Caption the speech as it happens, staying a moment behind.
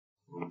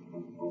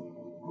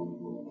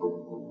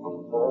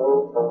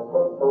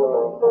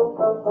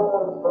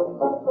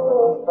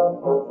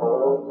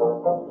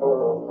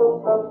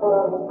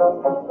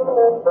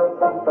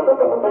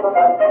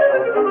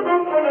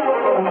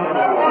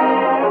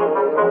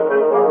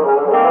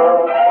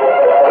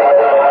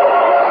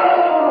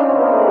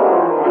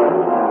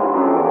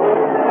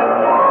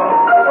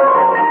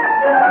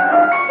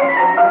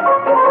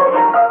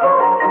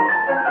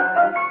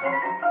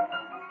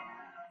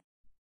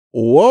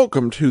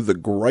welcome to the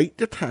Great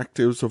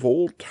Detectives of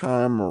Old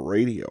Time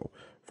Radio.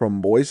 From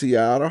Boise,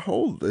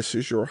 Idaho, this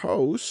is your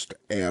host,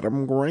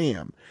 Adam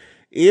Graham.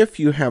 If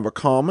you have a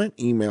comment,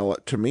 email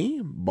it to me,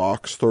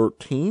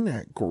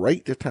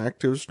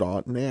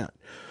 box13@greatdetectives.net.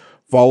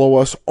 Follow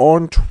us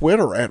on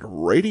Twitter at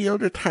Radio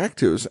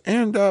Detectives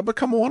and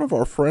become one of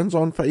our friends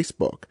on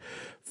Facebook,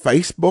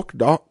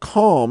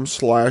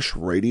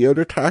 facebook.com/Radio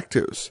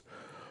Detectives.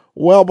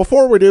 Well,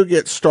 before we do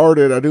get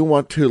started, I do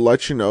want to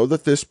let you know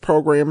that this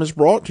program is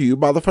brought to you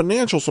by the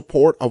financial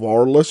support of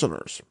our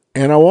listeners.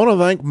 And I want to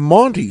thank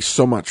Monty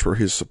so much for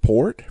his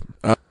support.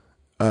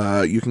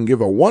 You can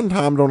give a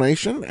one-time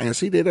donation,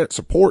 as he did at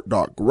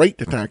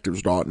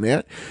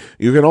support.greatdetectives.net.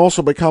 You can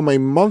also become a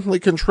monthly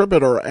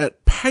contributor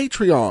at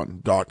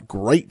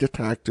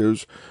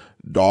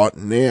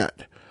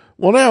patreon.greatdetectives.net.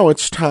 Well, now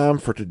it's time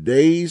for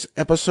today's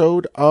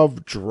episode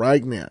of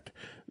Dragnet.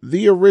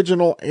 The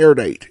original air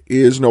date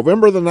is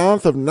November the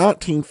 9th of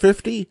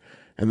 1950,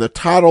 and the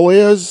title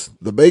is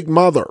The Big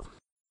Mother.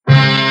 The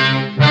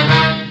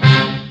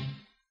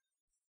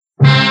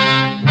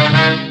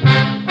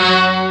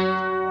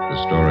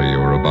story you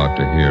are about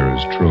to hear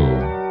is true.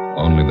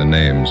 Only the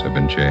names have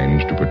been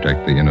changed to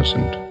protect the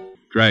innocent.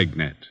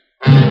 Dragnet.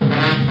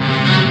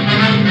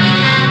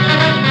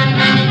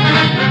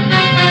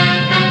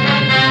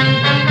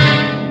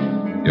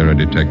 You're a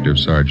detective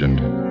sergeant.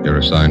 You're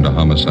assigned a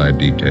homicide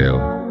detail.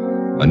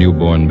 A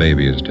newborn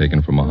baby is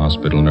taken from a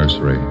hospital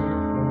nursery.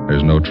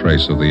 There's no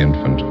trace of the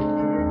infant.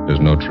 There's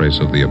no trace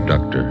of the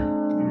abductor.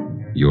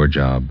 Your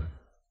job,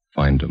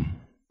 find him.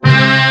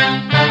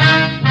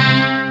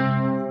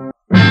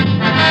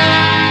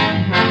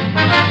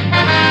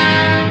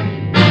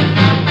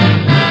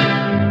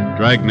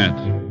 Dragnet,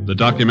 the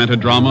documented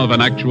drama of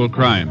an actual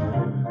crime.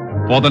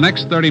 For the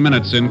next 30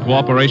 minutes, in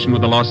cooperation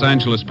with the Los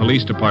Angeles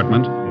Police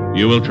Department,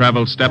 you will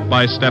travel step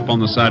by step on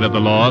the side of the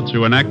law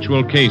through an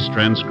actual case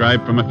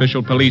transcribed from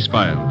official police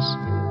files.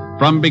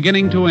 From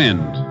beginning to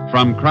end,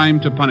 from crime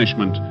to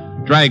punishment,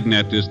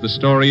 Dragnet is the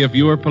story of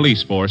your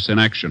police force in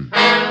action.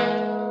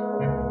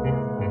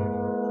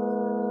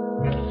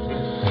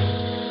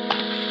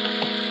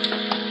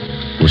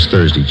 It was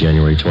Thursday,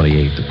 January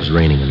 28th. It was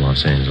raining in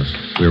Los Angeles.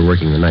 We were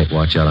working the night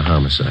watch out of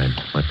homicide.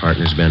 My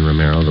partner's Ben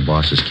Romero. The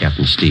boss is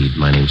Captain Steed.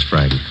 My name's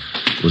Friday.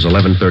 It was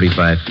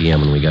 11:35 p.m.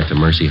 when we got to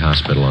Mercy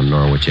Hospital on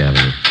Norwich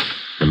Avenue,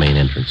 the main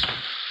entrance.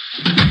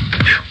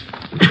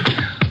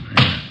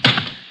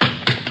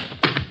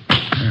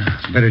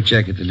 Better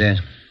check it to death.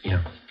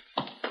 Yeah.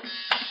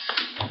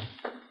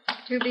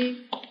 2B,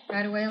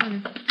 right away,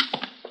 Eleanor.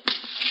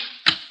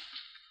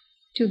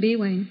 2B,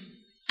 Wayne.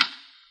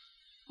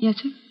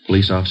 Yes, sir?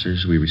 Police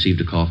officers, we received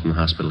a call from the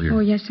hospital here. Oh,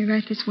 yes, sir.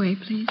 Right this way,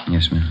 please.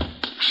 Yes, ma'am.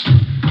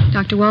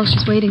 Dr. Walsh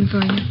is waiting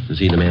for you. Is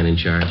he the man in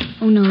charge?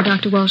 Oh, no,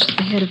 Dr. Walsh is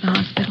the head of the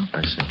hospital.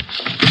 I see.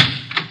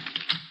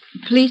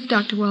 Please,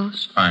 Dr.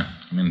 Walsh. Fine.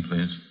 Come in,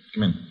 please.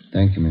 Come in.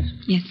 Thank you, miss.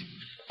 Yes.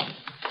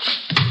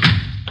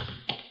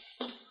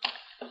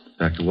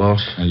 Dr.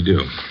 Walsh? How you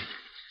do?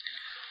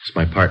 It's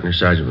my partner,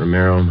 Sergeant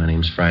Romero. My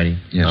name's Friday.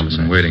 Yes,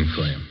 Homicide. I'm waiting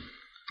for you.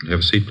 You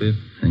have a seat, please?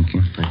 Thank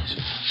you. Thank you,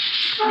 sir.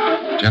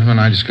 Gentlemen,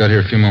 I just got here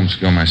a few moments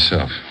ago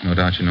myself. No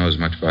doubt you know as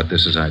much about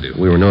this as I do.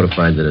 We were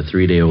notified that a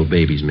 3-day-old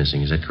baby's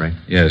missing. Is that correct?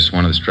 Yes,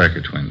 one of the Stryker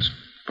twins.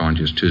 Found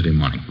just Tuesday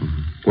morning.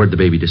 Mm-hmm. Where'd the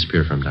baby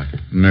disappear from, Doctor?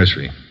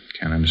 Nursery.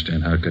 Can't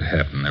understand how it could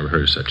happen. Never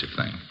heard of such a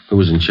thing. Who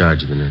was in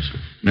charge of the nursery?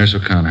 Nurse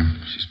O'Connor.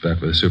 She's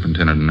back with the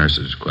superintendent of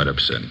nurses. Quite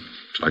upset. Would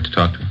you like to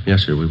talk to her?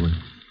 Yes, sir, we would.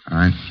 All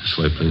right. This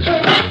way, please.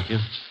 Thank you.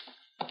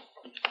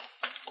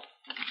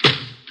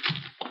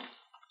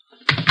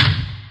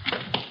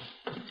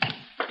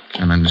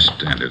 Can't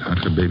understand it. How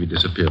could a baby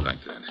disappear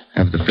like that?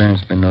 Have the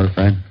parents been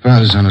notified?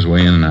 Father's on his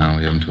way in now.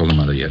 We haven't told the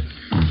mother yet.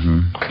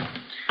 Mm-hmm.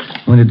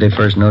 When did they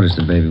first notice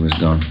the baby was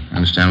gone? I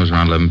understand it was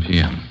around 11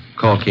 p.m.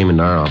 Call came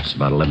into our office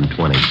about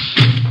 11:20.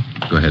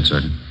 Go ahead,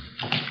 Sergeant.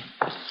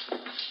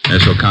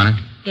 Nurse O'Connor?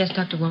 Yes,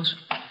 Dr. Walsh.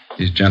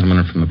 These gentlemen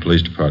are from the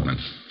police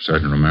department.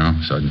 Sergeant Romero,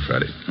 Sergeant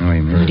Friday. Oh,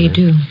 you mean? What do you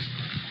do?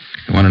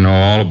 They want to know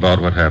all about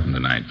what happened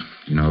tonight.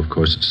 You know, of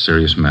course, it's a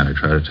serious matter.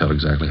 Try to tell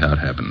exactly how it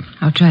happened.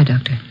 I'll try,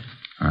 Doctor.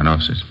 All right,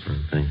 officers.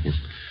 Thank you.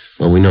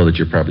 Well, we know that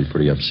you're probably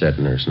pretty upset,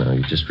 nurse, now.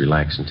 You just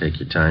relax and take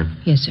your time.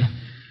 Yes, sir.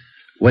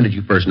 When did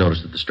you first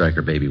notice that the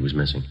Stryker baby was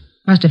missing?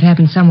 Must have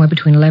happened somewhere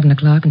between 11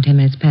 o'clock and 10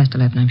 minutes past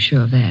 11. I'm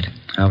sure of that.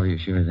 How were you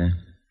sure of that?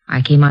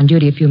 I came on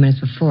duty a few minutes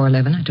before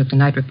 11. I took the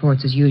night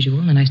reports as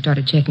usual, and I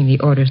started checking the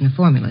orders and the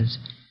formulas.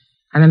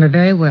 I remember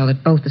very well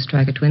that both the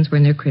Stryker twins were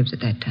in their cribs at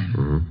that time.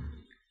 Mm-hmm.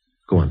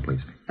 Go on,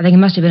 please. I think it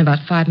must have been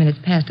about 5 minutes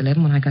past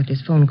 11 when I got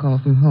this phone call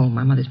from home.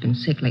 My mother's been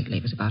sick lately.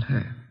 It was about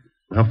her.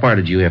 How far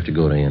did you have to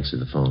go to answer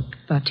the phone?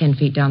 About 10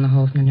 feet down the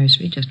hall from the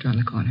nursery, just around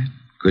the corner.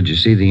 Could you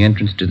see the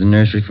entrance to the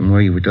nursery from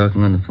where you were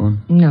talking on the phone?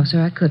 No,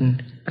 sir, I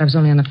couldn't. But I was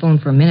only on the phone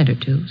for a minute or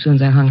two. As soon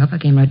as I hung up, I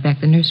came right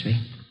back to the nursery.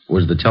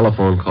 Was the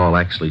telephone call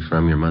actually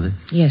from your mother?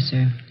 Yes,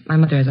 sir. My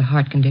mother has a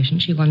heart condition.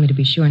 She wanted me to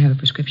be sure and have a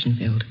prescription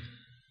filled.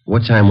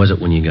 What time was it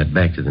when you got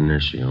back to the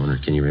nursery, owner?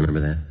 Can you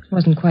remember that? It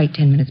wasn't quite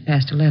 10 minutes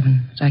past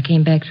 11. As I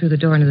came back through the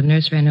door into the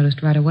nursery, I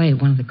noticed right away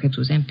one of the cribs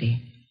was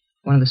empty.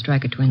 One of the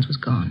Stryker twins was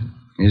gone.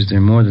 Is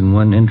there more than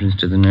one entrance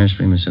to the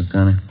nursery, Miss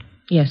O'Connor?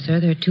 Yes, sir.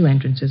 There are 2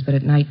 entrances, but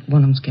at night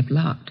one of them's kept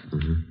locked.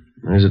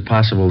 Mm-hmm. Is it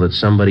possible that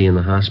somebody in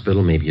the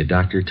hospital, maybe a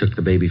doctor, took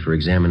the baby for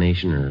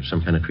examination or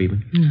some kind of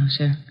treatment? No,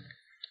 sir.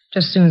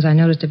 Just as soon as I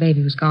noticed the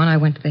baby was gone, I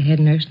went to the head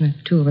nurse, and the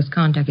 2 of us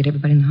contacted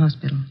everybody in the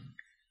hospital.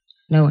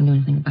 No one knew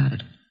anything about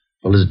it.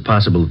 Well, is it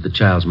possible that the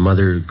child's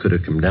mother could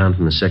have come down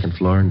from the 2nd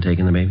floor and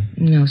taken the baby?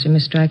 No, sir.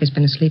 Miss Stryker's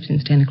been asleep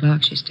since 10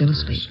 o'clock. She's still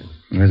asleep.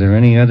 Were there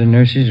any other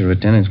nurses or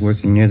attendants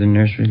working near the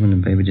nursery when the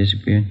baby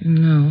disappeared?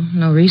 No.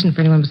 No reason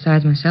for anyone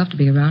besides myself to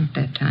be around at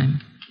that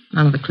time.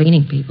 None of the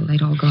cleaning people.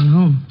 They'd all gone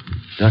home.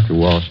 Dr.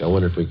 Walsh, I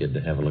wonder if we could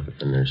have a look at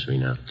the nursery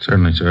now.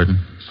 Certainly, Sergeant.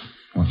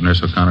 Want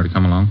Nurse O'Connor to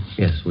come along?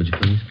 Yes, would you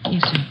please?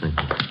 Yes, sir. Thank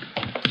you.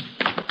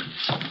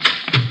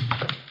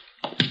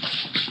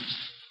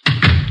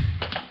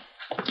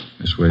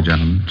 This way,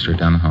 gentlemen. Straight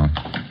down the hall.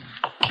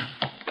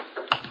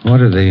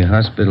 What are the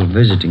hospital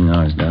visiting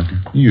hours,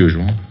 Doctor? The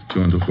usual.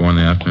 2 until 4 in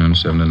the afternoon,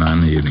 7 to 9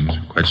 in the evenings.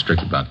 Quite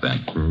strict about that.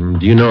 Mm-hmm.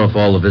 Do you know if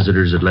all the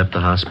visitors had left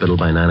the hospital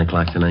by 9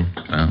 o'clock tonight?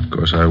 Well, of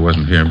course, I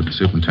wasn't here, but the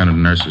superintendent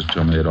of nurses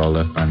told me they'd all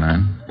left by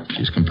 9.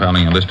 She's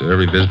compiling a list of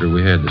every visitor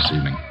we had this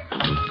evening.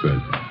 Oh,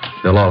 good.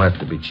 They'll all have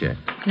to be checked.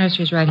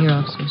 Nursery's right here,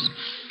 officers.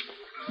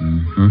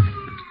 Mm-hmm.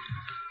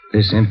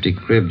 This empty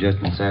crib just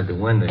inside the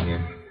window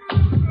here.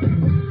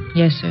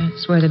 Yes, sir.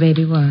 It's where the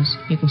baby was.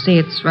 You can see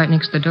it's right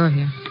next to the door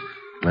here.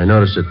 I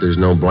noticed that there's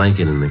no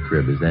blanket in the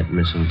crib. Is that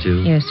missing,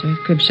 too? Yes, sir.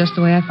 The crib's just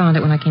the way I found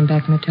it when I came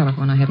back from the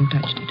telephone. I haven't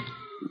touched it.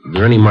 Are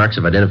there any marks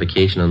of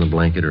identification on the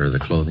blanket or the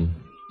clothing?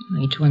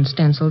 Each one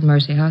stenciled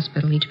Mercy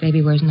Hospital. Each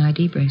baby wears an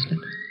ID bracelet.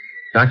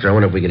 Doctor, I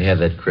wonder if we could have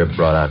that crib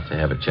brought out to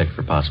have it checked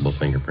for possible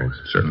fingerprints.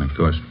 Certainly, of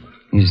course.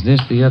 Is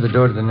this the other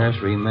door to the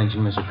nursery you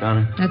mentioned, Miss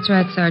O'Connor? That's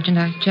right, Sergeant.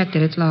 I checked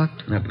it. It's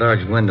locked. That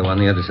large window on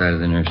the other side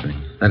of the nursery.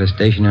 Is that a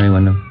stationary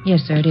window?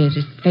 Yes, sir, it is.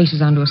 It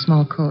faces onto a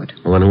small court.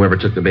 Well, then whoever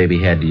took the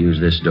baby had to use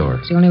this door.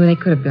 It's the only way they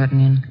could have gotten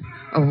in.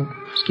 Oh,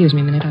 excuse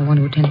me a minute. I want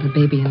to attend to the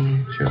baby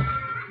in there. Sure.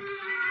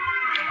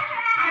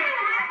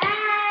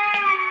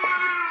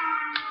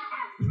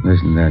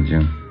 Listen to that,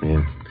 Jim.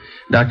 Yeah.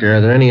 Doctor,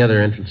 are there any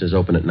other entrances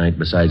open at night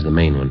besides the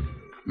main one?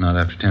 Not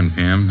after 10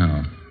 p.m.,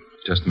 no.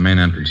 Just the main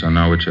entrance on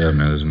Norwich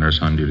Avenue. There's a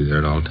nurse on duty there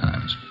at all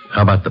times.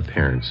 How about the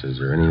parents? Is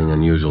there anything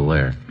unusual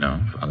there?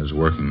 No. Father's a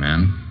working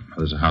man.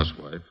 Mother's a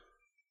housewife.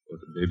 Both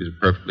the babies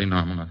are perfectly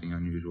normal. Nothing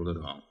unusual at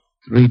all.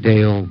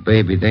 3-day-old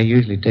baby. They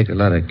usually take a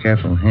lot of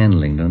careful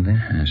handling, don't they?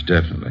 Yes,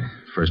 definitely.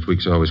 First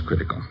week's always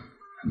critical.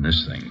 And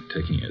this thing,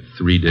 taking a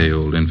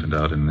 3-day-old infant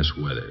out in this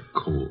weather,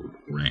 cold,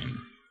 rain.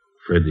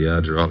 Afraid the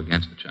odds are all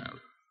against the child.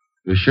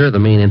 You're sure the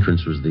main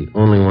entrance was the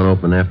only one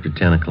open after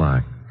 10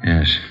 o'clock?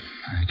 Yes.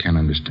 I can't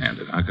understand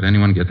it. How could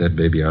anyone get that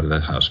baby out of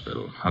that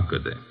hospital? How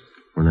could they?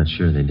 We're not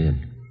sure they did.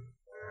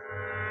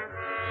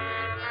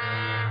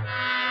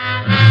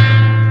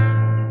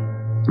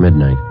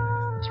 Midnight.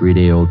 A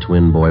 3-day-old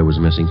twin boy was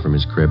missing from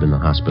his crib in the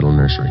hospital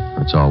nursery.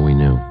 That's all we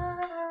knew.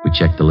 We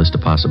checked the list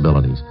of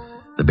possibilities.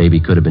 The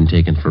baby could have been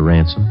taken for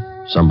ransom.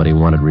 Somebody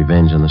wanted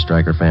revenge on the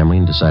Stryker family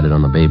and decided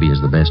on the baby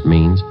as the best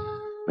means.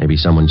 Maybe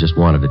someone just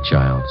wanted a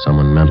child,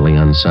 someone mentally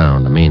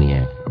unsound, a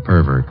maniac, a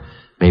pervert.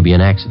 Maybe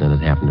an accident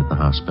had happened at the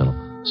hospital.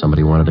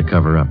 Somebody wanted to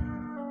cover up.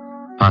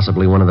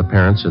 Possibly one of the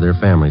parents or their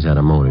families had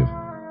a motive.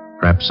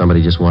 Perhaps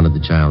somebody just wanted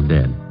the child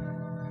dead.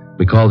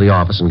 We called the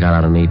office and got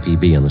out an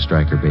APB on the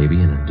Stryker baby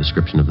and a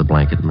description of the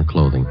blanket and the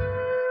clothing.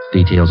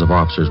 Details of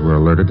officers were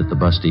alerted at the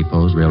bus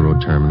depots,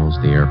 railroad terminals,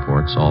 the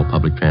airports, all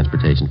public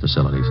transportation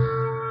facilities.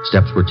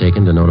 Steps were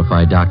taken to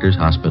notify doctors,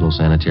 hospitals,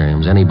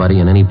 sanitariums, anybody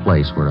in any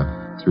place where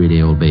a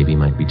 3-day-old baby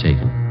might be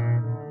taken.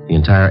 The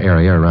entire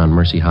area around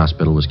Mercy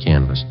Hospital was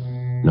canvassed.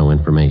 No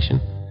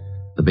information.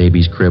 The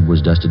baby's crib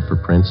was dusted for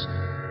prints.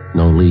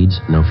 No leads,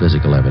 no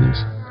physical evidence.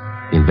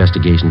 The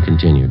investigation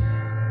continued.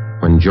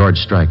 When George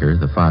Stryker,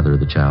 the father of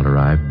the child,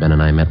 arrived, Ben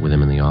and I met with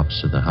him in the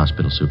office of the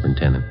hospital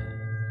superintendent.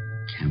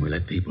 Can't we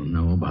let people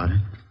know about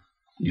it?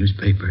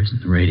 Newspapers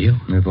and the radio?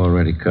 We've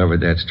already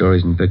covered that.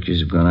 Stories and pictures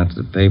have gone out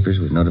to the papers.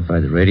 We've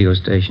notified the radio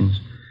stations.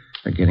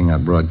 They're getting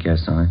out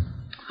broadcasts on it.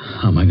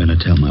 How am I going to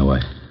tell my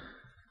wife?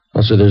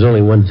 Well, sir, there's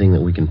only one thing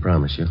that we can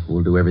promise you.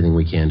 We'll do everything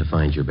we can to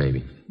find your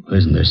baby. Well,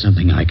 isn't there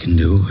something I can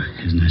do?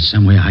 Isn't there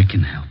some way I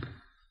can help?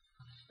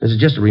 This is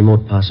just a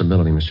remote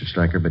possibility, Mr.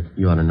 Stryker, but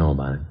you ought to know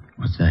about it.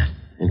 What's that?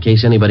 In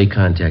case anybody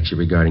contacts you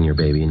regarding your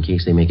baby, in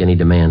case they make any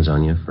demands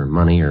on you for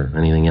money or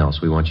anything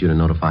else, we want you to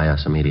notify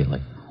us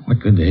immediately.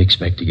 What could they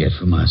expect to get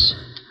from us?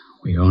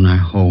 We own our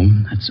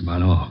home. That's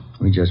about all.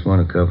 We just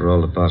want to cover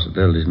all the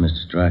possibilities,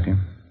 Mr. Stryker.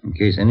 In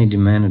case any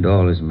demand at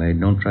all is made,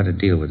 don't try to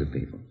deal with the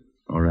people.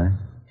 All right?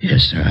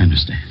 Yes, sir, I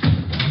understand.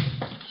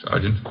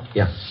 Sergeant?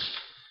 Yeah.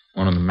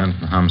 One of the men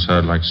from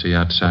homicide would like to see you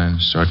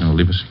outside. Sergeant will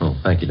leave us. Oh,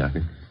 thank you,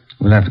 Doctor.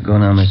 We'll have to go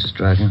now, Mr.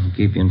 Stryker. We'll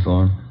keep you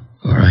informed.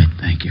 All right,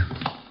 thank you.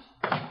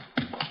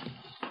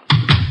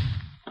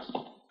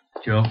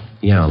 Joe?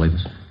 Yeah, I'll leave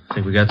us. I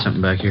think we got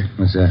something back here.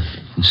 What's that?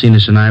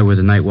 Cenas and I were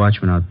the night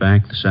watchman out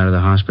back, the side of the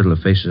hospital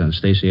that faces on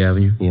Stacy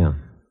Avenue. Yeah.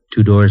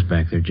 2 doors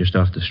back there, just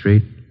off the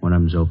street. One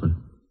of them's open.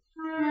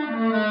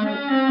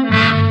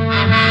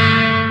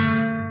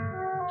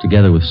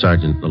 Together with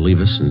Sergeant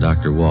Olivas and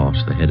Dr. Walsh,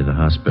 the head of the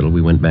hospital,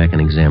 we went back and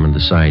examined the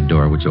side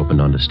door which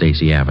opened onto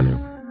Stacy Avenue.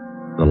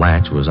 The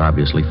latch was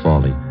obviously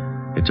faulty.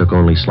 It took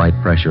only slight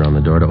pressure on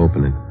the door to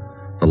open it.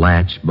 The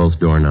latch, both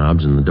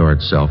doorknobs, and the door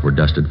itself were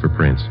dusted for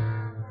prints.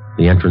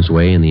 The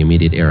entranceway and the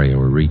immediate area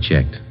were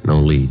rechecked. No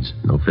leads,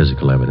 no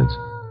physical evidence.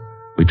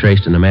 We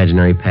traced an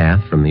imaginary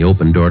path from the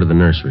open door to the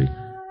nursery.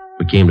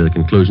 We came to the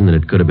conclusion that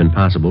it could have been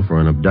possible for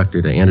an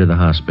abductor to enter the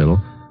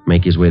hospital,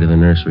 make his way to the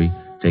nursery,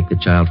 take the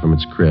child from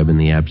its crib in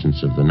the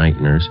absence of the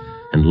night nurse,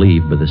 and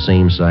leave by the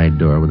same side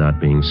door without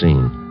being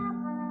seen.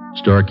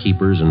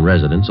 Storekeepers and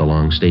residents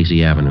along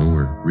Stacy Avenue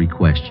were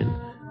re-questioned.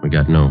 We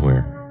got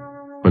nowhere.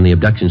 When the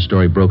abduction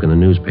story broke in the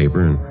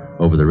newspaper and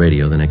over the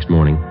radio the next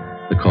morning,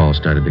 the calls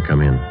started to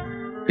come in.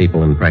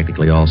 People in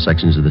practically all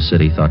sections of the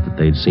city thought that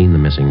they'd seen the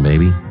missing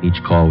baby.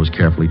 Each call was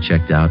carefully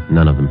checked out.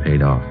 None of them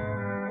paid off.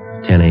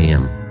 10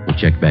 a.m. We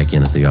checked back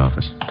in at the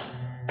office.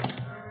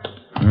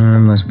 I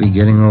must be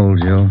getting old,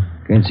 Joe.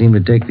 Can't seem to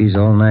take these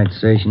all-night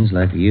sessions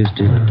like I used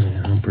to.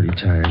 Yeah, I'm pretty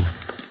tired.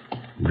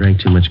 Drank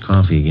too much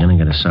coffee again. I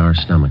got a sour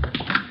stomach.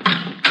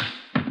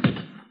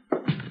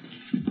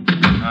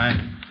 Hi.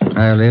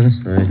 Hi,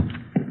 Olivas. Right.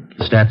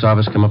 The stats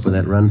office come up with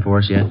that run for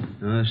us yet?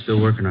 No, they're still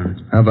working on it.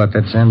 How about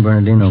that San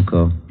Bernardino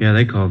call? Yeah,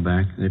 they called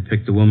back. They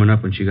picked the woman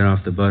up when she got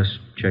off the bus,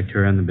 checked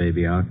her and the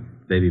baby out.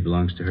 Baby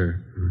belongs to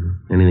her.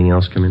 Mm-hmm. Anything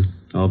else come in?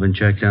 All been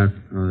checked out.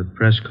 The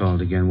press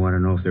called again, want to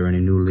know if there are any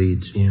new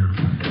leads. Yeah.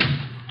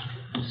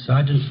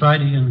 Sergeant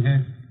Friday in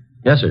here?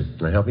 Yes, sir.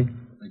 Can I help you?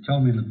 They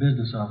told me in the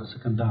business office to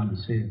come down and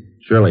see you.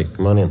 Surely.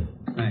 Come on in.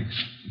 Thanks.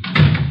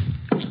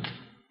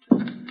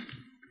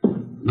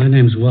 My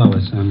name's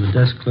Wallace. I'm the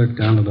desk clerk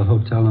down at the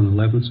hotel on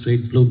 11th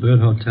Street, Bluebird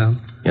Hotel.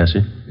 Yes,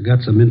 sir. I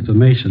got some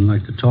information I'd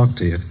like to talk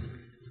to you.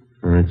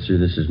 All right, sir.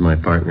 This is my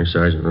partner,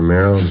 Sergeant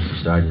Romero. This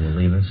is Sergeant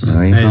Olivas. How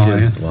are you? How are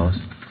you? Wallace.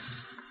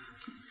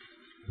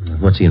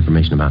 What's the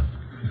information about?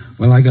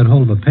 Well, I got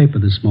hold of a paper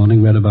this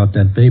morning, read about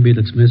that baby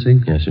that's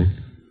missing. Yes, sir.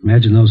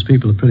 Imagine those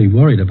people are pretty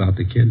worried about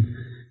the kid.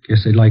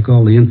 Guess they'd like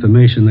all the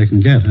information they can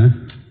get, huh?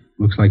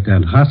 Looks like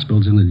that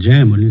hospital's in a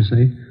jam, wouldn't you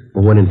say?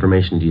 Well, what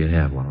information do you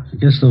have, Wallace? I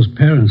guess those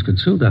parents could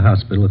sue the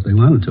hospital if they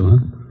wanted to, huh?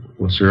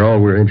 Well, sir,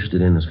 all we're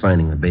interested in is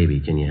finding the baby.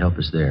 Can you help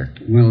us there?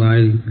 Well,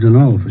 I don't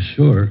know for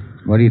sure.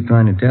 What are you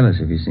trying to tell us?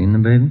 Have you seen the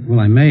baby? Well,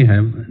 I may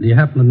have. Do you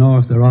happen to know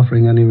if they're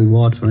offering any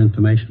reward for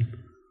information?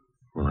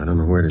 Well, I don't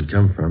know where it'd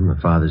come from. The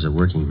father's a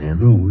working man.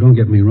 Oh, don't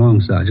get me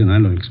wrong, Sergeant.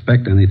 I don't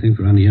expect anything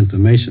for any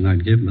information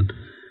I'd give, but,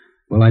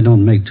 well, I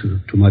don't make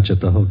too much at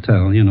the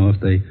hotel. You know,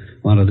 if they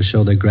wanted to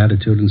show their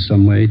gratitude in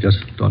some way, just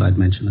thought I'd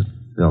mention it.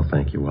 Well,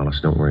 thank you, Wallace.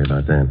 Don't worry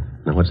about that.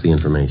 Now, what's the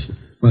information?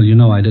 Well, you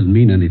know, I didn't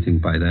mean anything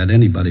by that.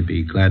 Anybody'd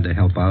be glad to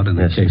help out in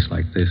a Yes, case sir.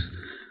 like this.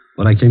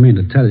 What I came in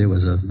to tell you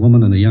was a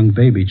woman and a young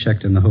baby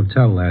checked in the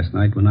hotel last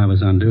night when I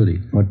was on duty.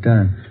 What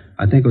time?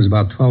 I think it was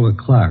about 12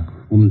 o'clock.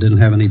 Woman didn't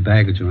have any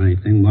baggage or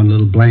anything, one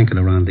little blanket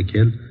around the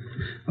kid.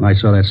 When I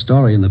saw that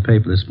story in the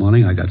paper this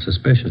morning, I got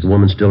suspicious. Is the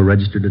woman still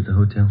registered at the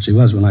hotel? She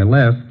was when I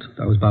left.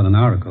 That was about an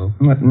hour ago.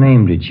 What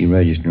name did she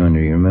register under,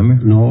 you remember?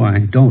 No, I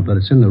don't, but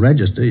it's in the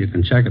register. You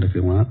can check it if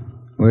you want.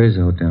 Where is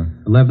the hotel?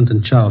 11th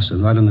and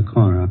Charleston, right in the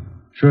corner. I'm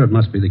sure it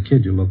must be the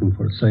kid you're looking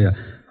for. Say,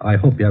 I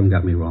hope you haven't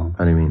got me wrong.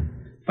 How do you mean?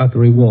 About the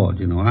reward,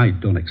 you know. I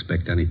don't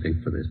expect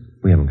anything for this.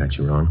 We haven't got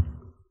you wrong.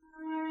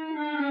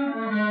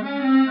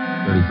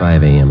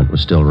 3:35 a.m. It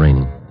was still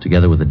raining.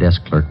 Together with the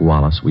desk clerk,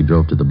 Wallace, we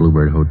drove to the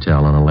Bluebird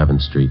Hotel on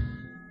 11th Street.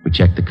 We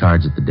checked the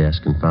cards at the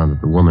desk and found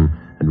that the woman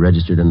had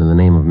registered under the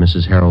name of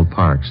Mrs. Harold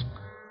Parks.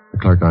 The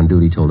clerk on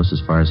duty told us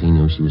as far as he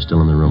knew she was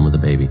still in the room with the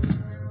baby.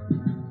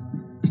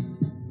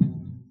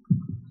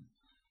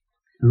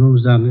 The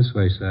room's down this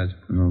way, Sergeant.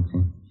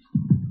 Okay.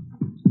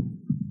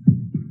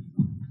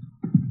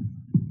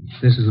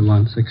 This is the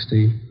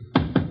 116.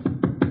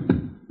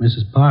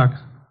 Mrs. Parks.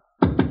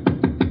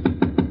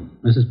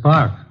 Mrs.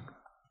 Parks.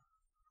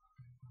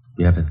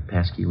 Do you have a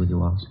passkey with you,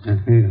 Wallace?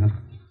 Here you are.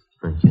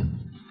 Thank you.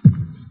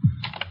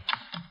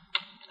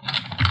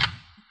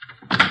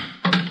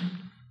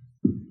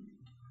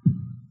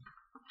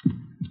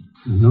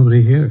 There's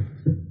nobody here.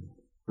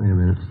 Wait a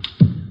minute.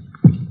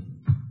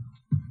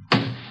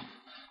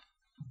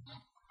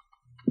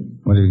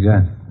 What have you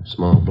got? A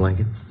small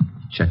blanket.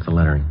 Check the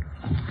lettering.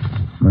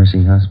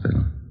 Mercy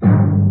Hospital.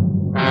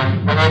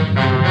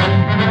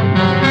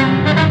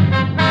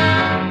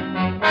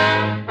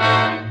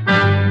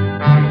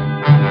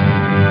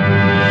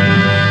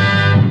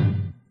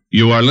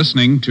 You are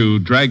listening to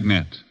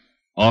Dragnet,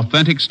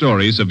 authentic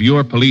stories of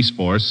your police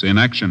force in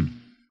action.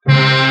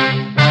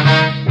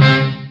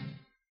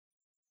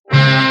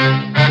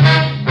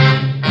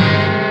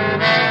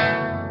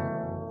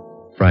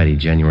 Friday,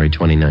 January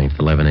 29th,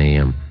 11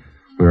 a.m.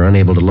 We were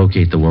unable to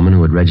locate the woman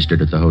who had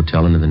registered at the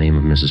hotel under the name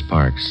of Mrs.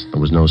 Parks.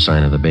 There was no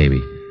sign of the baby.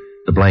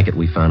 The blanket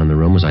we found in the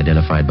room was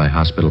identified by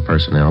hospital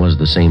personnel as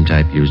the same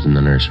type used in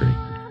the nursery.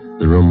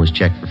 The room was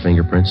checked for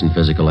fingerprints and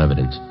physical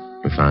evidence.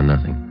 We found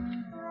nothing.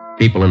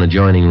 People in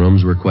adjoining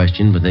rooms were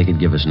questioned, but they could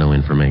give us no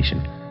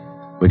information.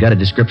 We got a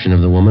description of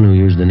the woman who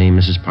used the name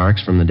Mrs.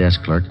 Parks from the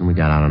desk clerk, and we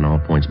got out an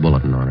all-points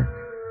bulletin on her.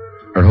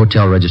 Her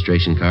hotel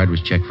registration card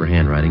was checked for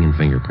handwriting and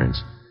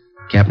fingerprints.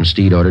 Captain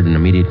Steed ordered an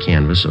immediate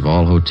canvass of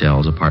all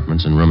hotels,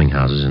 apartments, and rooming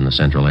houses in the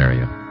central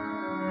area.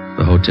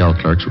 The hotel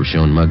clerks were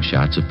shown mug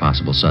shots of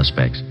possible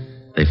suspects.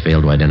 They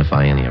failed to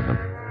identify any of them.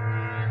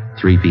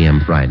 3 p.m.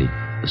 Friday,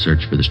 the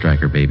search for the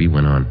Stryker baby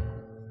went on.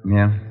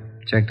 Yeah,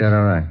 checked out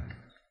all right.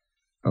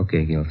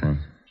 Okay, Gil,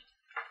 thanks.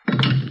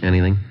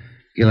 Anything?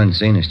 Gil and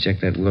Zenas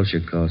checked that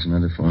Wilshire call. It's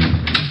another phone.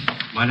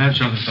 Might have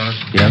something,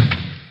 fellas. Yeah?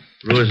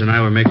 Ruiz and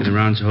I were making the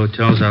rounds of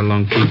hotels out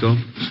along Pico.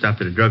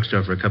 Stopped at a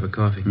drugstore for a cup of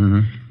coffee. Mm-hmm.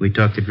 We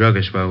talked to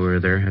druggists while we were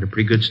there. Had a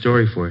pretty good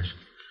story for us.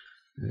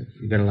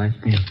 You got a light?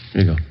 Yeah.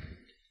 Here you go.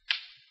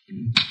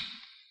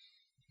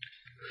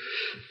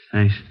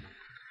 Thanks.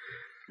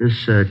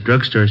 This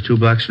drugstore is 2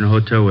 blocks from the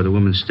hotel where the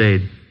woman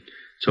stayed.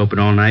 It's open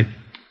all night.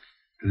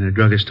 And the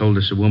druggist told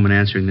us a woman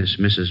answering this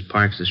Mrs.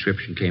 Park's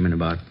description came in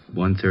about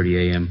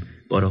 1:30 a.m.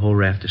 Bought a whole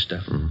raft of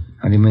stuff. Mm-hmm.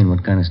 How do you mean?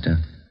 What kind of stuff?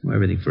 Well,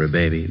 everything for a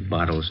baby.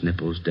 Bottles,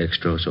 nipples,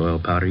 dextrose, oil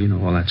powder,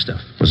 all that stuff.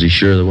 Was he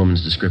sure of the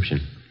woman's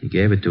description? He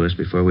gave it to us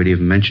before we'd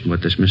even mentioned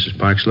what this Mrs.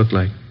 Parks looked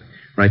like.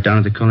 Right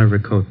down to the color of her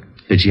coat.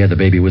 Did she have the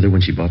baby with her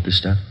when she bought this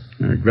stuff?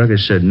 The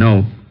druggist said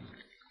no.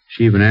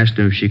 She even asked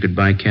him if she could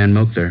buy canned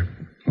milk there.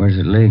 Where does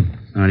it lead?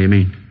 How do you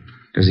mean?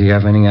 Does he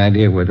have any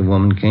idea where the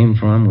woman came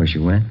from, where she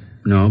went?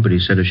 No, but he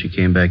said if she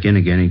came back in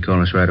again, he'd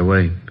call us right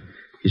away.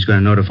 He's going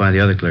to notify the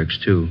other clerks,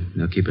 too.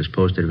 They'll keep us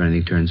posted if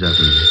anything turns up.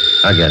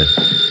 I get it.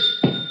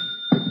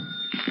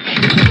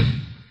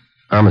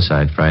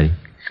 Homicide, Friday.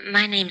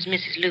 My name's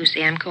Mrs.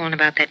 Lucy. I'm calling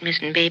about that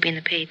missing baby in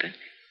the paper. Am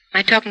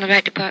I talking to the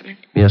right department?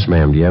 Yes,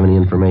 ma'am. Do you have any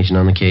information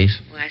on the case?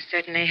 Well, I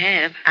certainly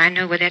have. I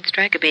know where that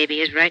Stryker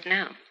baby is right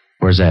now.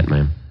 Where's that,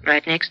 ma'am?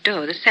 Right next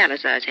door. The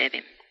Salazars have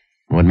him.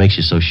 What makes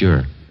you so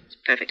sure? It's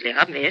perfectly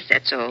obvious,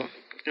 that's all.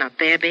 It's not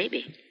their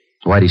baby.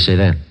 Why do you say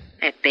that?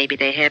 That baby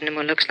they have no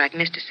more looks like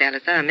Mr.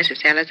 Salazar and Mrs.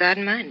 Salazar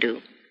than mine do.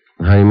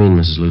 How do you mean,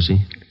 Mrs. Lucy?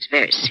 It's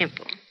very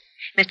simple.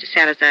 Mr.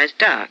 Salazar is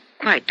dark,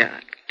 quite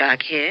dark.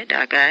 Dark hair,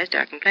 dark eyes,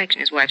 dark complexion.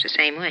 His wife's the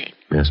same way.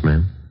 Yes,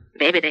 ma'am. The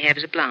baby they have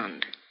is a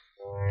blonde.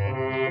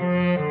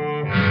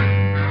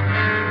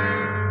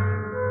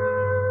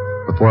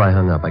 Before I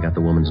hung up, I got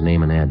the woman's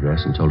name and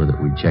address and told her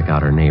that we'd check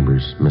out her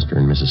neighbors, Mr.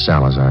 and Mrs.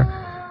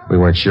 Salazar. We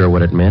weren't sure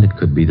what it meant. It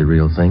could be the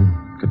real thing.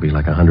 It could be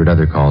like 100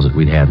 other calls that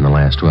we'd had in the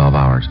last 12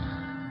 hours.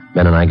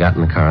 Ben and I got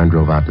in the car and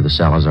drove out to the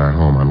Salazar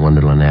home on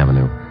Wonderland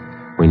Avenue.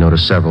 We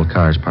noticed several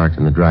cars parked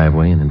in the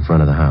driveway and in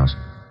front of the house.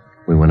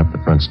 We went up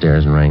the front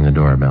stairs and rang the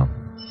doorbell.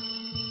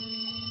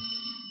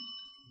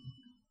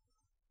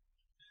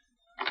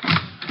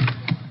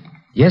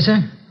 Yes,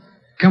 sir?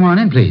 Come on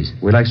in, please.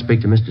 We'd like to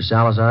speak to Mr.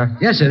 Salazar.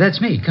 Yes, sir, that's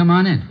me. Come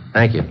on in.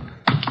 Thank you.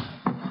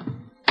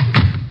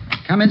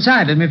 Come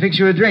inside. Let me fix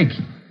you a drink.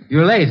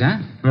 You're late, huh?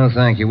 No,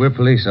 thank you. We're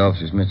police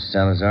officers, Mr.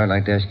 Salazar. I'd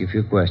like to ask you a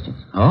few questions.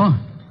 Oh?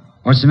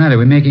 What's the matter?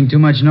 We making too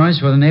much noise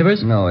for the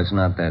neighbors? No, it's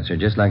not that, sir.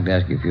 Just like to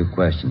ask you a few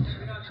questions.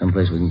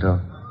 Someplace we can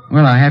talk.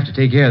 Well, I have to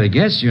take care of the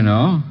guests, you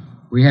know.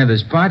 We have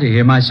this party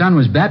here. My son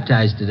was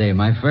baptized today,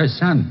 my first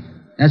son.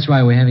 That's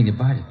why we're having the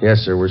party. Yes,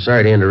 sir. We're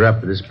sorry to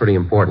interrupt, but this is pretty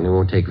important. It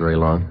won't take very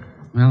long.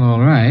 Well, all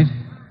right.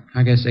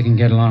 I guess they can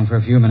get along for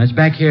a few minutes.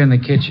 Back here in the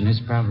kitchen.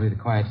 It's probably the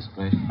quietest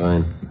place.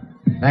 Fine.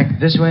 Back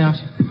this way,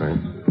 officer?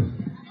 Fine.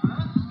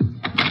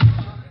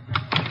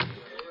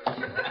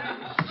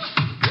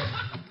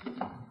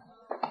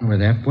 Over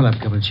there. Pull up a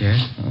couple of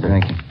chairs. Oh,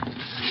 thank you.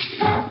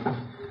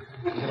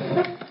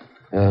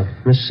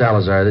 Miss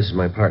Salazar, this is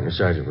my partner,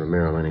 Sergeant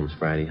Romero. My name's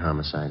Friday.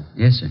 Homicide.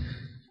 Yes, sir.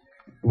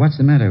 What's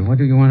the matter? What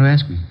do you want to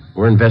ask me?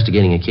 We're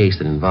investigating a case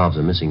that involves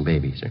a missing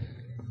baby, sir.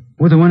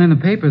 Oh, the one in the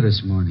paper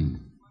this morning.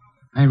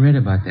 I read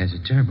about that. It's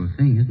a terrible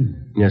thing, isn't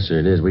it? Yes, sir,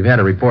 it is. We've had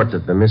a report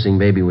that the missing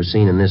baby was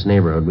seen in this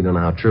neighborhood. We don't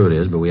know how true it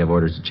is, but we have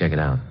orders to check it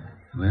out.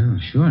 Well,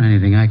 sure,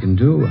 anything I can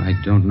do. I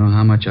don't know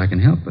how much I can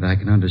help, but I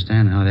can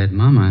understand how that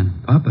mama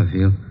and papa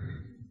feel.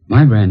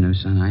 My brand new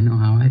son, I know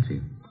how I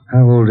feel.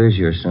 How old is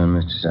your son,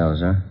 Mr.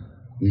 Salazar?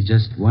 He's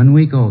just 1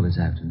 week old this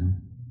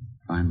afternoon.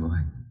 Fine boy.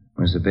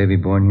 Was the baby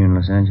born here in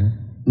Los Angeles?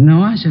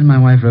 No, I sent my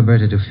wife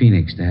Roberta to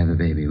Phoenix to have a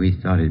baby. We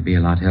thought it'd be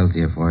a lot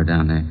healthier for her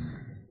down there.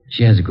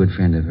 She has a good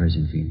friend of hers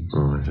in Phoenix.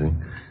 Oh, I see.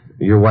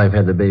 Your wife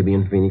had the baby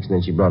in Phoenix, and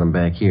then she brought him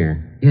back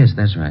here. Yes,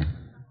 that's right.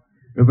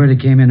 Roberta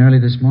came in early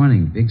this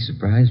morning. Big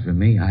surprise for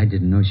me. I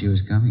didn't know she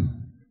was coming.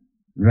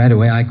 Right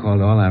away, I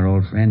called all our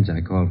old friends.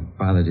 I called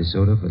Father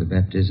DeSoto for the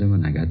baptism,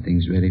 and I got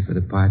things ready for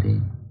the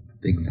party.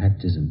 Big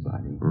baptism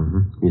party.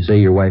 Mm-hmm. You say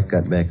your wife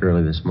got back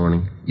early this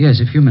morning?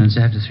 Yes, a few minutes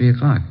after 3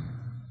 o'clock.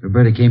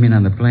 Roberta came in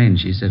on the plane.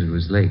 She said it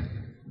was late.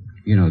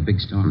 You know, a big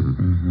storm.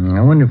 Mm-hmm.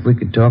 I wonder if we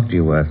could talk to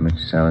your wife,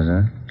 Mr.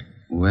 Salazar.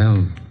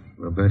 Well,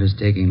 Roberta's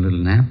taking a little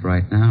nap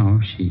right now.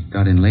 She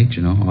got in late,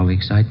 you know, all the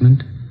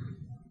excitement.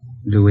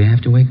 Do we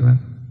have to wake her up?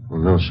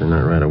 Well, no, sir,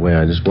 not right away.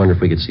 I just wonder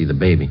if we could see the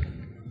baby.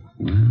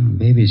 Well,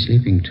 baby's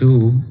sleeping,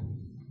 too.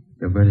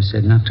 Roberta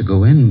said not to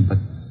go in, but...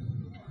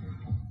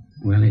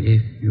 Well,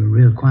 if you're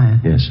real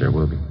quiet... Yes, sir,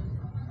 we'll be.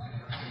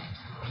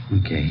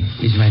 Okay,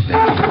 he's right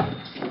back.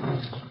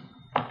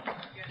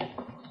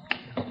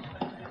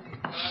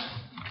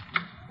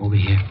 Over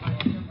here.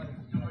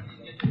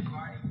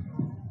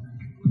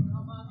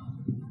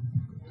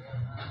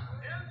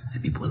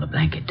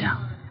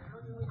 down.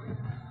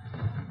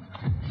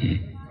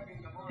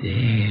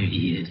 There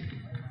he is.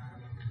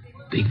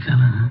 Big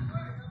fella, huh?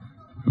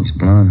 He's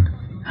blonde.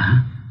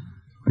 Huh?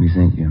 What do you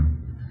think, Jim?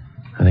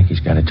 I think he's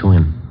got a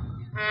twin.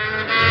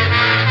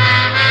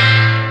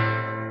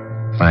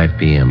 5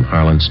 p.m.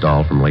 Harlan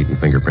Stahl from Leighton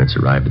Fingerprints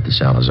arrived at the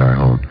Salazar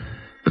home.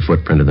 The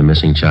footprint of the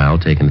missing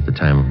child taken at the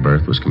time of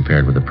birth was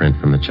compared with the print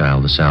from the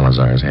child the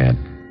Salazars had.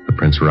 The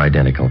prints were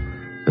identical.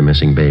 The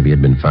missing baby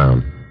had been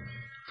found.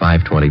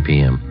 5:20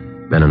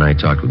 p.m. Ben and I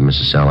talked with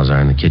Mrs. Salazar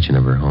in the kitchen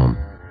of her home.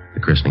 The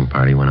christening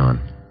party went on.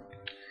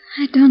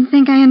 I don't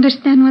think I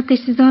understand what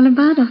this is all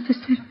about,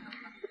 officer.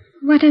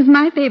 What has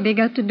my baby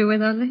got to do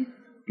with all this?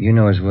 You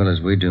know as well as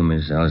we do,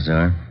 Miss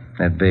Salazar.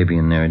 That baby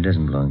in there, it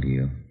doesn't belong to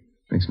you.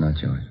 It's not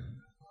yours.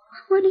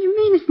 What do you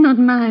mean it's not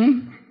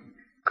mine?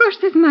 Of course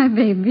it's my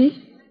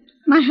baby.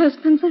 My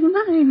husband's and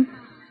mine.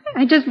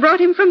 I just brought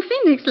him from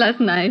Phoenix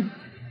last night.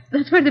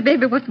 That's where the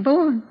baby was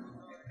born.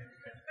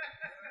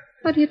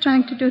 What are you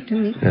trying to do to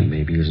me? That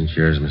baby isn't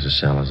yours, Mrs.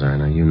 Salazar.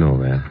 Now, you know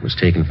that. It was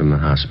taken from the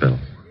hospital.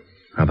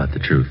 How about the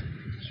truth?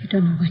 You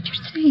don't know what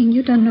you're saying.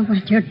 You don't know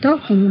what you're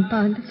talking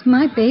about. It's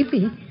my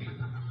baby.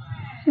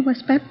 He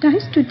was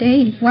baptized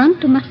today. Juan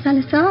Tomas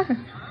Salazar.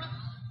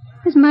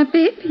 It's my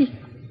baby.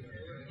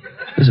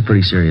 This is a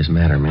pretty serious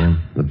matter, ma'am.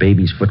 The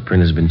baby's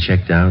footprint has been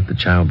checked out. The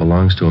child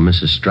belongs to a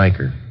Mrs.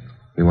 Stryker.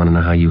 We want to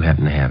know how you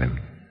happen to have him.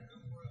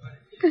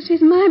 Because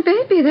he's my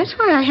baby. That's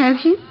why I have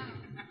him.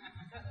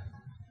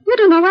 You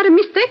don't know what a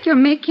mistake you're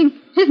making.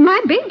 He's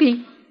my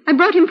baby. I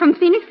brought him from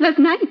Phoenix last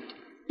night.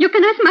 You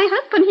can ask my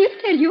husband.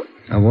 He'll tell you.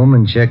 A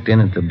woman checked in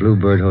at the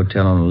Bluebird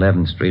Hotel on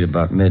 11th Street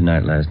about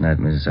midnight last night,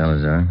 Mrs.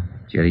 Salazar.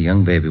 She had a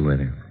young baby with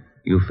her.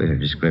 You fit her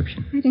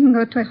description. I didn't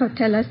go to a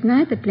hotel last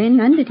night. The plane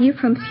landed here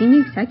from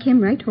Phoenix. I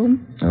came right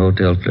home. The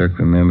hotel clerk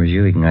remembers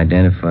you. He can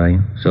identify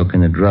you. So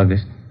can the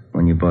druggist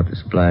when you bought the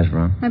supplies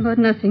from. I bought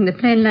nothing. The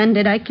plane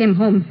landed. I came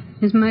home.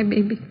 It's my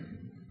baby.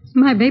 It's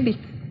my baby.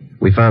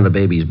 We found the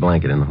baby's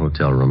blanket in the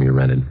hotel room you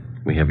rented.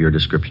 We have your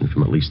description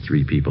from at least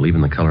 3 people,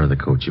 even the color of the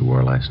coat you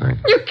wore last night.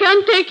 You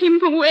can't take him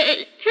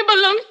away. He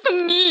belongs to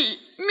me.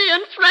 Me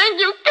and Frank,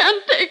 you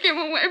can't take him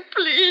away,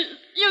 please.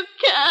 You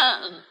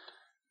can't.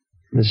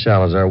 Miss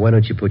Salazar, why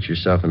don't you put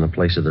yourself in the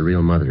place of the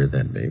real mother of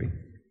that baby?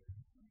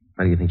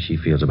 How do you think she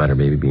feels about her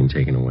baby being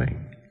taken away?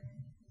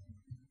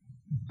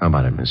 How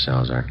about it, Miss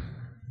Salazar?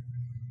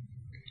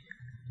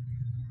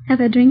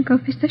 Have a drink,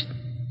 officers,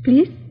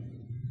 please?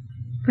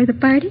 For the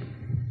party?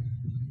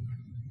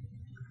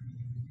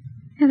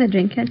 Have a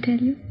drink, I'll tell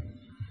you.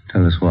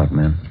 Tell us what,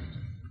 ma'am?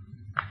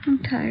 I'm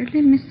tired.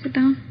 Let me sit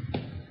down.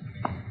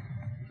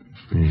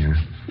 Yeah.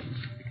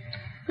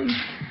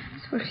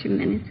 Just for a few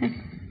minutes.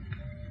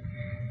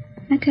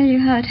 I tell you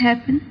how it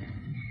happened.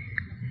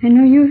 I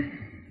know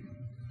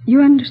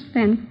you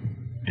understand.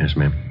 Yes,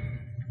 ma'am.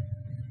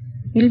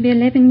 It'll be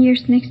 11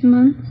 years next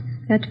month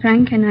that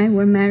Frank and I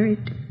were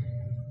married.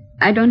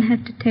 I don't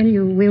have to tell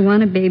you we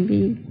want a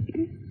baby.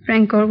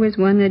 Frank always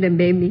wanted a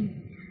baby,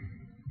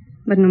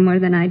 but no more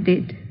than I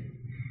did.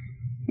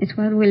 It's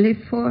what we live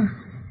for.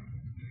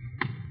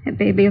 A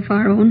baby of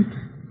our own.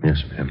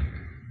 Yes, ma'am.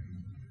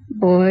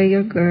 Boy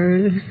or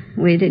girl,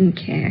 we didn't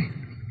care.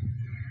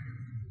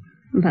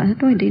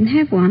 But we didn't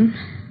have one.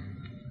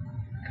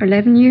 For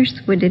 11 years,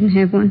 we didn't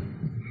have one.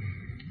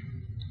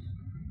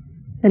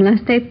 Then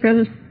last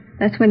April,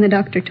 that's when the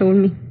doctor told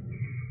me.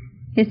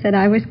 He said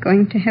I was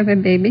going to have a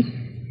baby.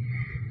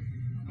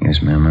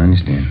 Yes, ma'am, I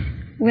understand.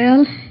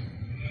 Well,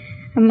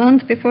 a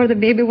month before the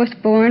baby was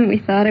born, we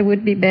thought it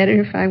would be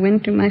better if I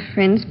went to my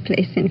friend's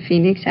place in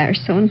Phoenix,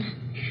 Arizona.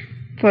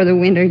 For the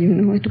winter, you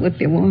know, it would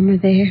be warmer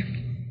there.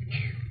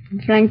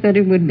 And Frank thought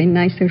it would be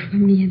nicer for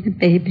me and the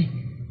baby.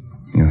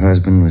 Your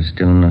husband was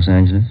still in Los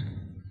Angeles?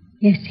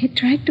 Yes, he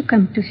tried to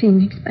come to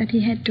Phoenix, but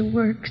he had to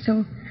work,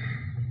 so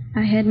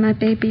I had my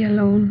baby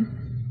alone.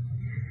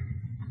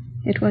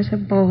 It was a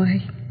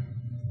boy.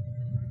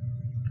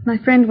 My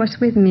friend was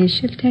with me.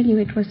 She'll tell you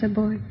it was a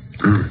boy.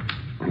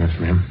 Yes,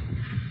 ma'am.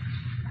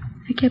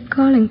 I kept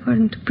calling for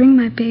him to bring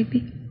my baby.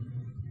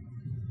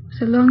 It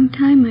was a long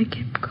time I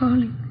kept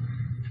calling.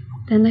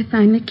 Then they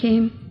finally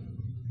came,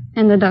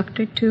 and the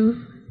doctor,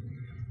 too.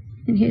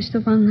 And he's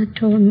the one that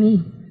told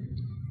me.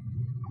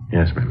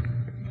 Yes, ma'am.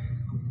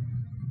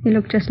 He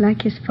looked just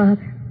like his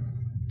father.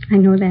 I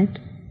know that.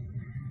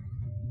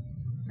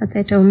 But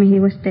they told me he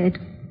was dead.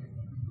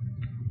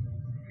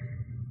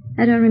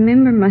 I don't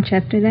remember much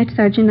after that,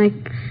 Sergeant. I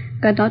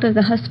got out of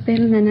the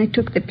hospital, and I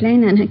took the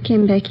plane, and I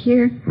came back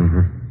here.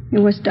 Mm-hmm.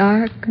 It was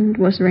dark, and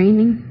it was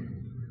raining.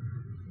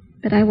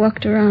 But I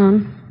walked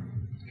around.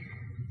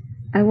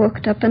 I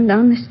walked up and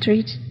down the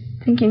streets,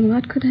 thinking,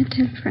 what could I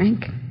tell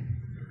Frank?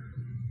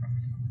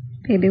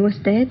 Baby was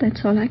dead,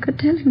 that's all I could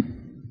tell him.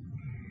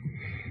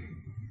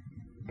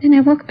 Then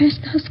I walked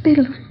past the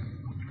hospital.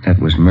 That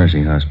was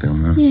Mercy Hospital,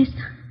 huh? Yes.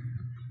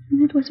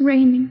 And it was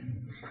raining.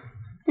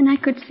 And I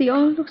could see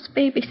all those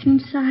babies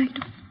inside,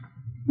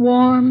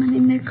 warm and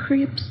in their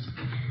cribs.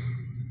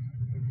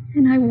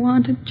 And I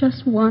wanted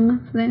just one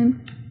of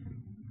them.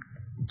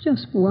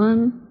 Just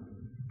one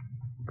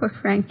for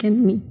Frank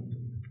and me.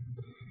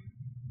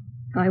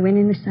 I went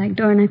in the side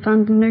door and I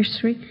found the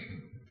nursery.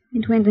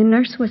 And when the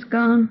nurse was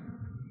gone,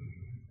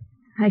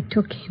 I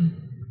took him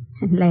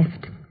and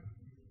left.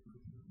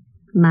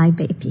 My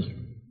baby.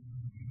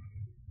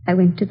 I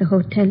went to the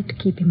hotel to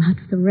keep him out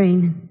of the rain.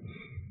 And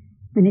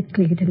when it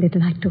cleared a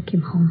little, I took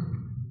him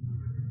home.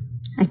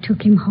 I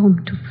took him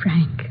home to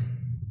Frank.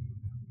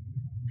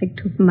 I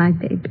took my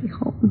baby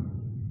home.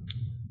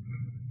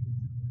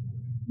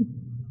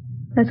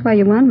 That's why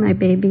you want my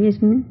baby,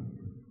 isn't it?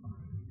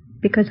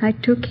 Because I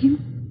took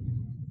him?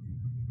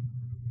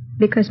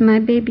 Because my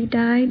baby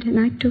died and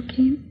I took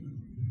him?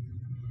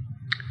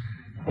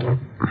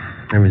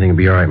 Everything will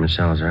be all right, Miss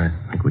Salazar.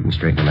 I think we can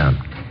straighten it out.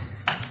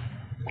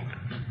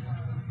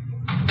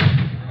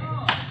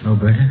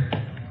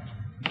 Roberta,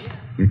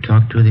 you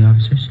talked to the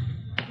officers?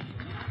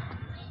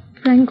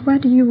 Frank,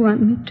 what do you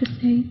want me to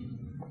say?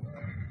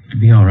 It'll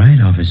be all right,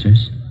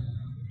 officers.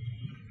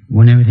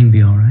 Won't everything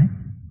be all right?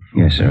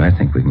 Yes, sir. I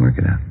think we can work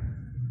it out.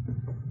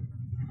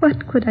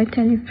 What could I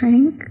tell you,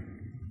 Frank?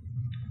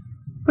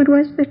 What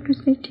was there to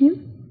say to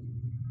you?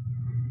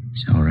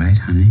 It's all right,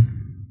 honey.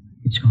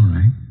 It's all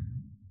right.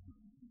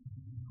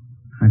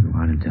 I'll go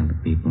out and tell the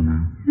people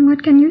now. And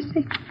what can you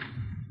say?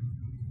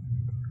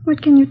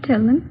 What can you tell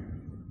them?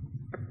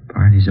 The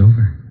party's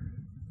over.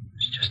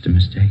 It's just a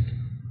mistake.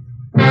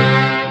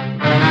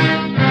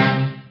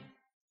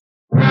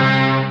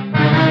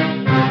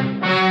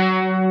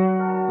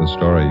 The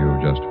story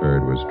you've just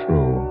heard was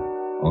true.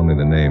 Only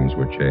the names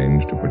were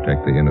changed to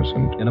protect the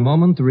innocent. In a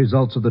moment, the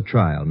results of the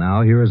trial.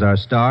 Now, here is our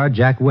star,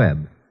 Jack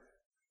Webb.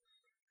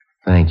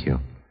 Thank you.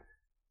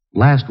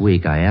 Last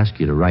week, I asked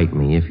you to write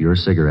me if your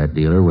cigarette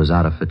dealer was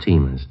out of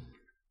Fatima's.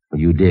 Well,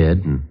 you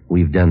did, and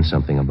we've done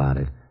something about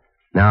it.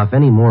 Now, if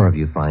any more of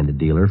you find a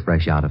dealer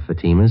fresh out of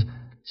Fatima's,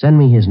 send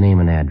me his name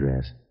and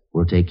address.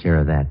 We'll take care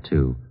of that,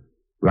 too.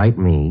 Write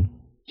me,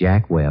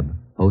 Jack Webb,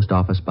 Post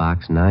Office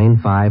Box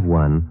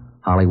 951,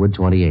 Hollywood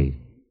 28.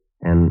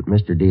 And,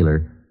 Mr.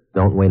 Dealer,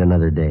 don't wait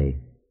another day.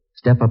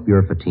 Step up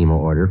your Fatima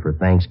order for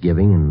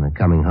Thanksgiving and the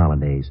coming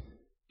holidays.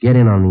 Get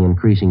in on the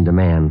increasing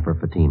demand for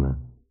Fatima,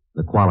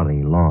 the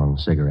quality long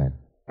cigarette.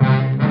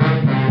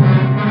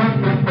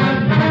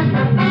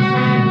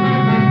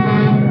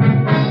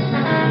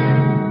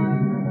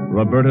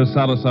 Roberta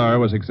Salazar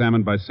was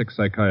examined by 6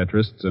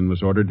 psychiatrists and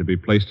was ordered to be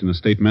placed in a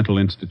state mental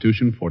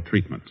institution for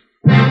treatment.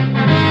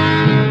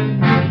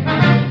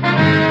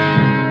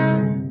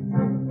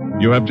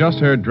 You have just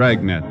heard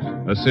Dragnet,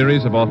 a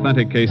series of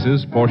authentic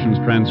cases, portions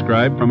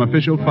transcribed from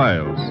official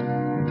files.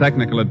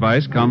 Technical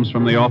advice comes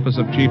from the Office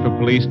of Chief of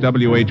Police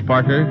W.H.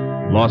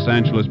 Parker, Los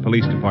Angeles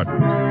Police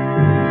Department.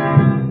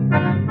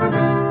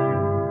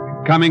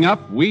 Coming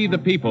up, We the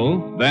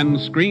People, then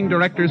Screen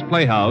Directors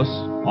Playhouse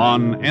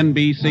on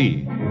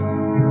NBC.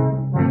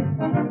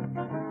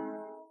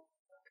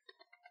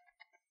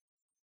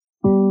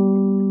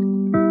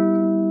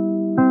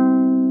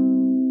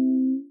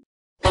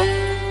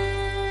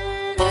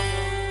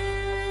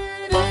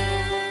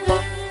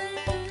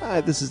 Hi,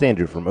 this is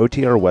Andrew from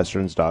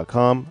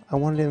OTRWesterns.com. I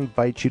wanted to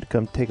invite you to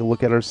come take a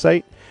look at our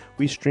site.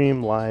 We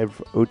stream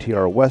live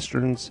OTR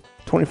Westerns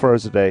 24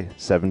 hours a day,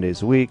 7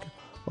 days a week,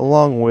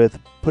 along with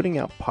putting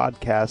out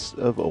podcasts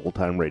of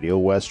old-time radio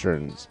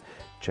westerns.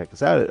 Check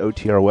us out at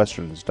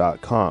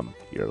OTRWesterns.com.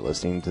 You're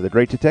listening to The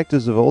Great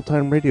Detectives of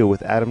Old-Time Radio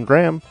with Adam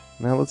Graham.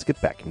 Now let's get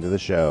back into the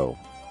show.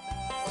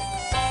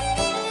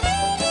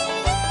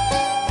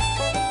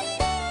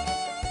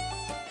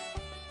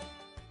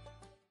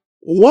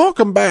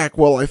 Welcome back.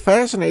 Well, a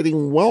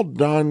fascinating,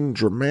 well-done,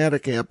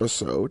 dramatic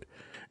episode.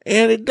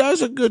 And it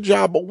does a good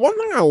job. But one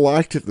thing I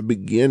liked at the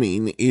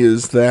beginning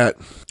is that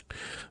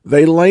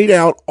they laid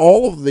out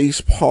all of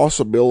these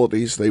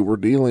possibilities they were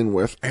dealing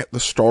with at the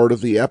start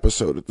of the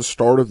episode, at the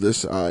start of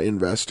this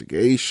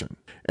investigation.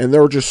 And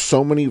there were just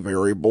so many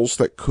variables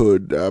that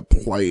could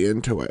play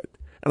into it.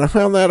 And I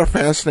found that a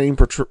fascinating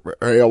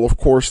portrayal. Of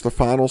course, the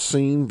final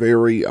scene,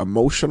 very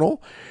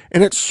emotional.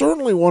 And it's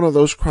certainly one of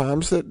those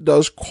crimes that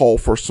does call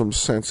for some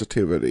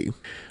sensitivity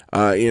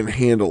in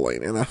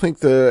handling. And I think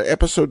the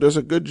episode does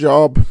a good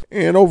job.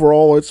 And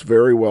overall, it's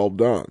very well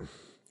done.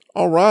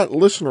 All right,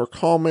 listener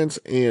comments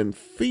and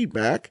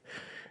feedback.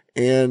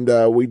 And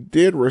we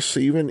did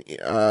receive an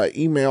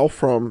email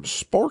from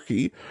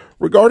Sparky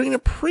regarding a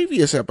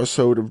previous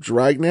episode of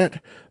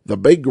Dragnet, The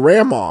Big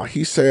Grandma.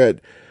 He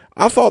said,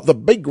 I thought The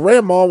Big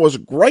Grandma was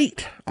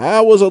great. I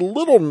was got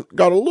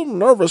a little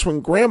nervous when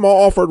Grandma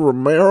offered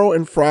Romero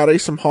and Friday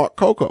some hot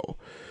cocoa.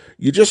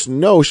 You just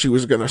know she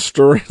was going to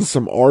stir in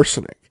some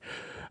arsenic.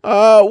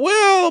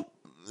 Well,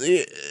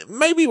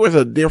 maybe with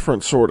a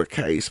different sort of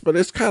case, but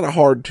it's kind of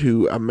hard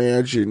to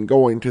imagine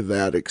going to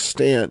that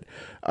extent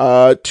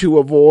to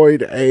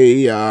avoid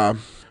a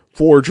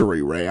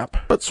forgery rap.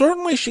 But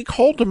certainly she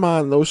called to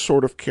mind those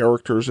sort of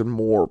characters in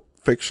more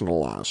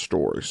fictionalized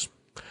stories.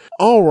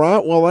 All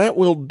right, well, that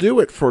will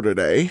do it for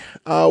today.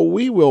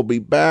 We will be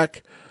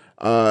back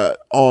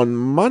on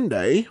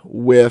Monday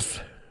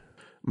with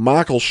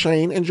Michael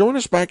Shane, and join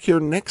us back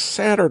here next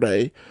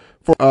Saturday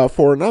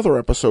for another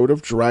episode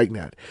of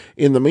Dragnet.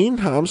 In the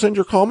meantime, send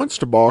your comments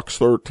to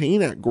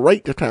box13 at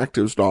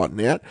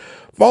greatdetectives.net.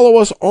 Follow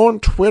us on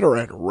Twitter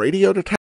at Radio Detectives.